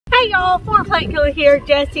Hey y'all, Form Plant Killer here,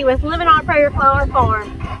 Jessie with Living on a Prairie Flower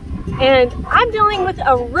Farm. And I'm dealing with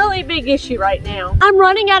a really big issue right now. I'm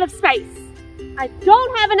running out of space. I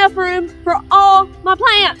don't have enough room for all my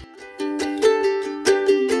plants.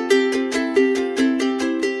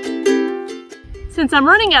 Since I'm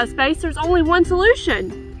running out of space, there's only one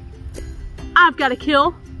solution. I've got to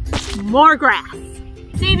kill more grass.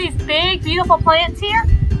 See these big, beautiful plants here?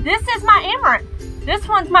 This is my amaranth. This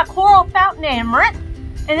one's my coral fountain amaranth.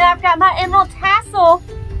 And then I've got my emerald tassel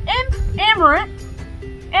amaranth.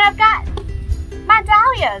 And I've got my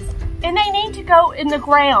dahlias. And they need to go in the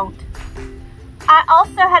ground. I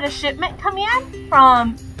also had a shipment come in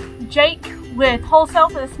from Jake with Wholesale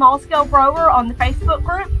for the Small Scale Grower on the Facebook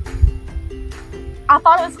group. I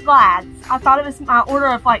thought it was glads. I thought it was my order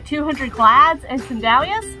of like 200 glads and some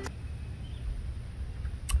dahlias.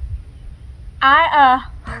 I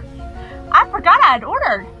forgot I had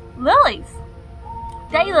ordered lilies.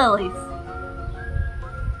 Daylilies.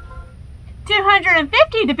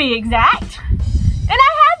 250 to be exact. And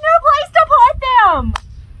I had no place to put them.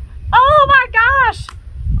 Oh my gosh.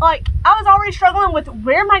 Like, I was already struggling with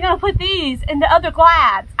where am I going to put these and the other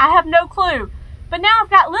glads. I have no clue. But now I've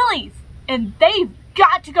got lilies. And they've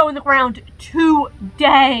got to go in the ground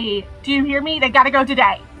today. Do you hear me? They got to go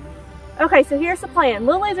today. Okay, so here's the plan.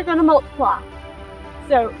 Lilies are going to multiply.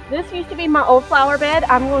 So this used to be my old flower bed.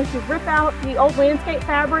 I'm going to rip out the old landscape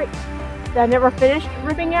fabric that I never finished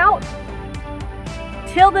ripping out.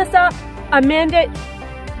 Till this up, amend it,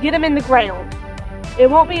 get them in the ground. It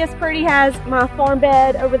won't be as pretty as my farm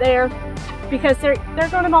bed over there because they're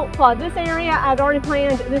going to multiply. This area I'd already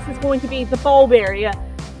planned, this is going to be the bulb area.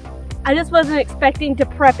 I just wasn't expecting to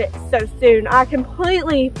prep it so soon. I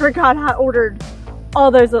completely forgot I ordered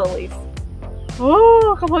all those lilies.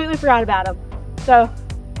 Oh, completely forgot about them. So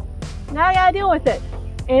now I gotta deal with it.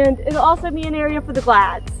 And it'll also be an area for the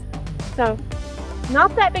glads. So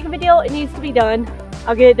not that big of a deal. It needs to be done.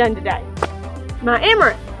 I'll get it done today. My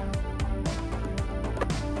amaranth.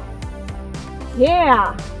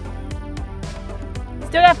 Yeah.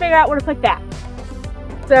 Still gotta figure out where to put that.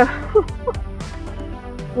 So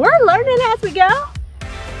we're learning as we go.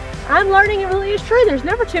 I'm learning it really is true. There's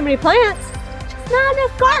never too many plants. Just not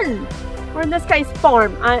enough garden. Or in this case,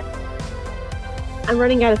 farm. I'm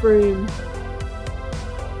running out of room.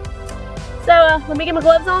 So let me get my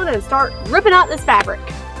gloves on and start ripping out this fabric.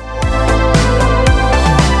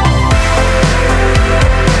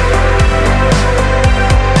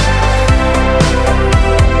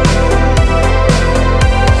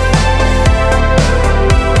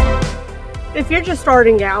 If you're just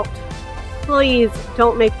starting out, please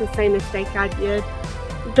don't make the same mistake I did.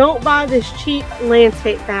 Don't buy this cheap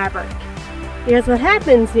landscape fabric. Because what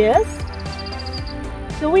happens is,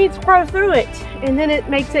 the weeds grow through it, and then it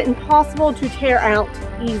makes it impossible to tear out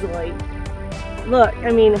easily. Look,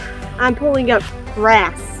 I mean, I'm pulling up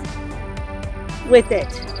grass with it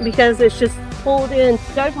because it's just pulled in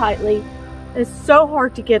so tightly. It's so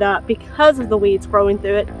hard to get up because of the weeds growing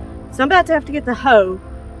through it. So I'm about to have to get the hoe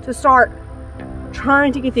to start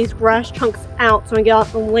trying to get these grass chunks out so I can get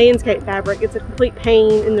off the landscape fabric. It's a complete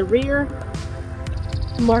pain in the rear.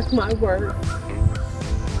 Mark my words.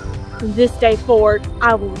 From this day forward,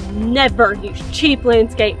 I will never use cheap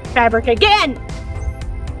landscape fabric again.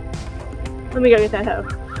 Let me go get that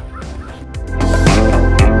hoe.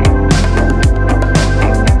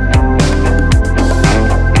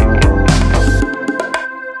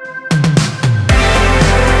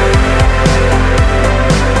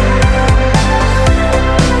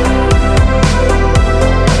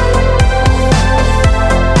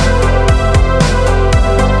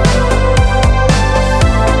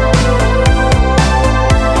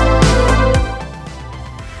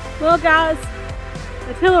 Well guys,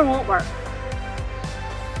 the tiller won't work.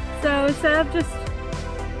 So instead of just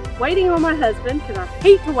waiting on my husband, because I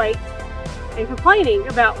hate to wait, and complaining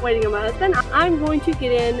about waiting on my husband, I'm going to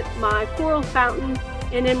get in my coral fountain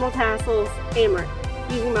and emerald tassels amaranth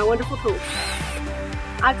using my wonderful tools.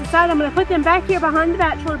 I've decided I'm going to put them back here behind the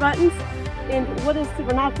bachelor buttons in what is the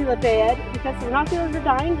vernacular bed, because the vernaculars are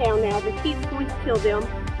dying down now. The heat's going to kill them.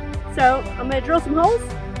 So I'm going to drill some holes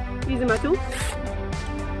using my tool.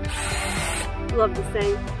 Love this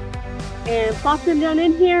thing. And plop them down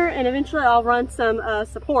in here, and eventually I'll run some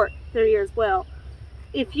support through here as well.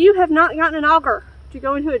 If you have not gotten an auger to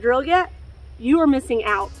go into a drill yet, you are missing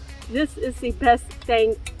out. This is the best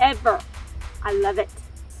thing ever. I love it.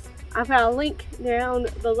 I've got a link down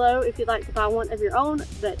below if you'd like to buy one of your own,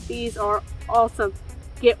 but these are awesome.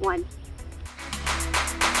 Get one.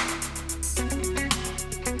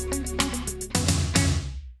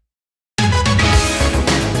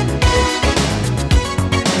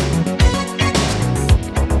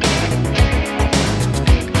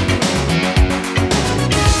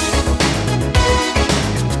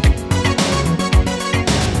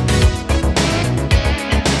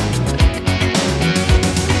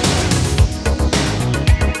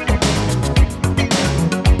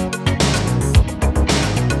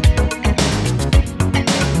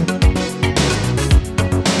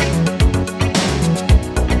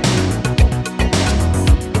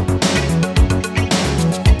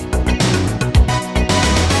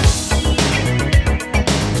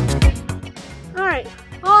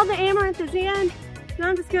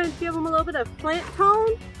 of plant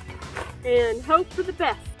tone and hope for the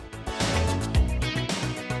best.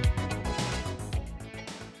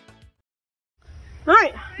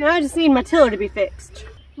 Alright, now I just need my tiller to be fixed.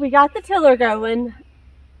 We got the tiller going.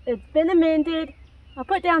 It's been amended. I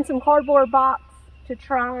put down some cardboard box to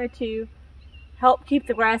try to help keep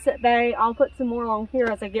the grass at bay. I'll put some more along here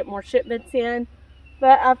as I get more shipments in.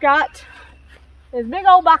 But I've got this big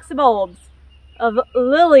old box of bulbs, of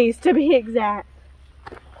lilies to be exact.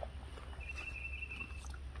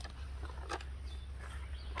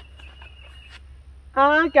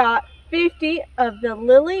 I got 50 of the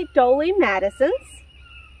Lily Dolly Madisons,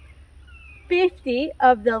 50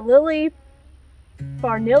 of the Lily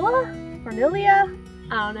Farnilia,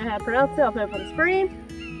 I don't know how to pronounce it, I'll put it on the screen.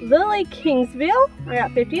 Lily Kingsville, I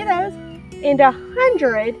got 50 of those, and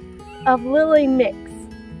 100 of Lily Mix.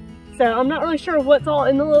 So I'm not really sure what's all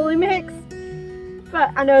in the Lily Mix,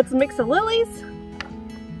 but I know it's a mix of lilies,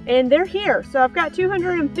 and they're here. So I've got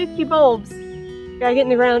 250 bulbs. Gotta get in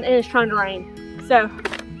the ground, and it's trying to rain. So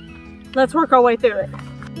let's work our way through it.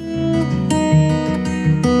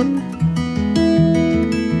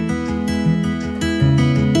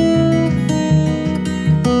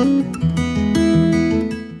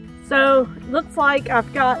 So looks like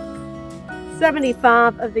I've got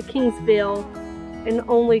 75 of the Kingsville and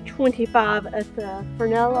only 25 of the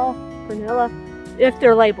Farnella, if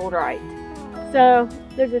they're labeled right. So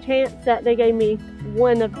there's a chance that they gave me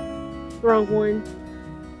one of the wrong one,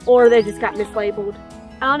 or they just got mislabeled.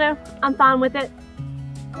 I don't know, I'm fine with it.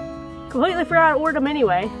 Completely forgot to order them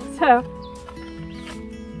anyway, so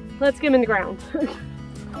let's get them in the ground.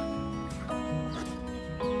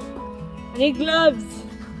 I need gloves.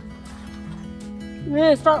 I'm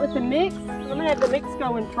gonna start with the mix. I'm gonna have the mix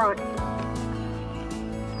go in front.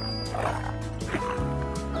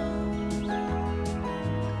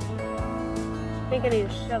 I think I need a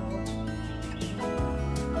shovel.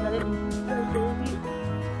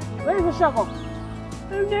 Where's the shovel?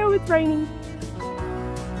 Oh no, it's raining.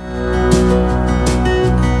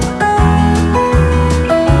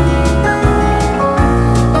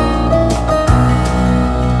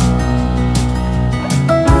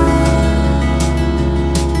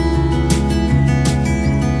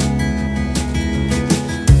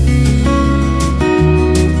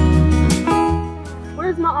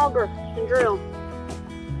 Where's my auger and drill?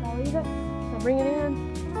 I'll leave it. I'll bring it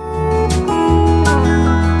in.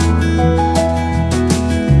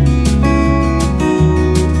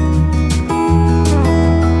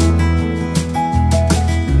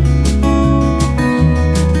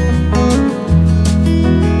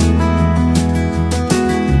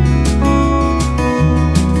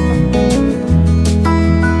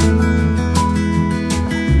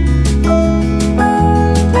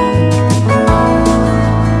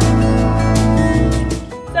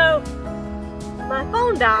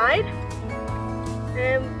 Died,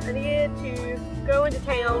 and I needed to go into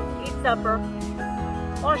town, eat supper,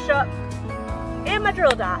 wash up, and my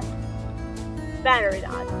drill died. Battery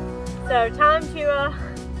died. So time to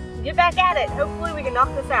get back at it. Hopefully we can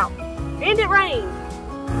knock this out. And it rained.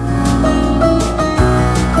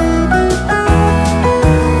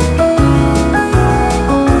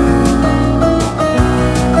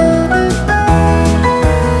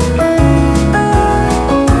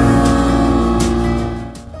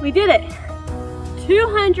 We did it.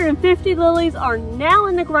 250 lilies are now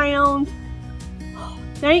in the ground.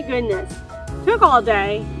 Thank goodness. Took all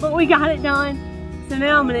day, but we got it done. So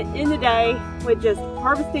now I'm gonna end the day with just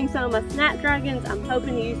harvesting some of my Snapdragons I'm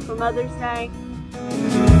hoping to use for Mother's Day.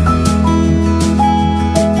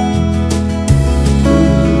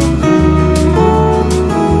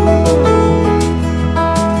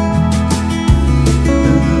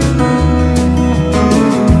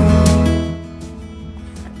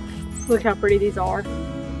 Look how pretty these are.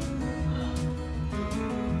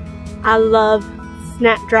 I love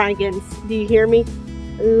Snapdragons. Do you hear me?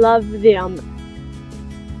 Love them.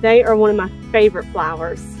 They are one of my favorite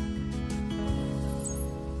flowers.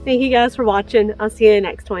 Thank you guys for watching. I'll see you in the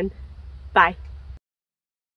next one. Bye.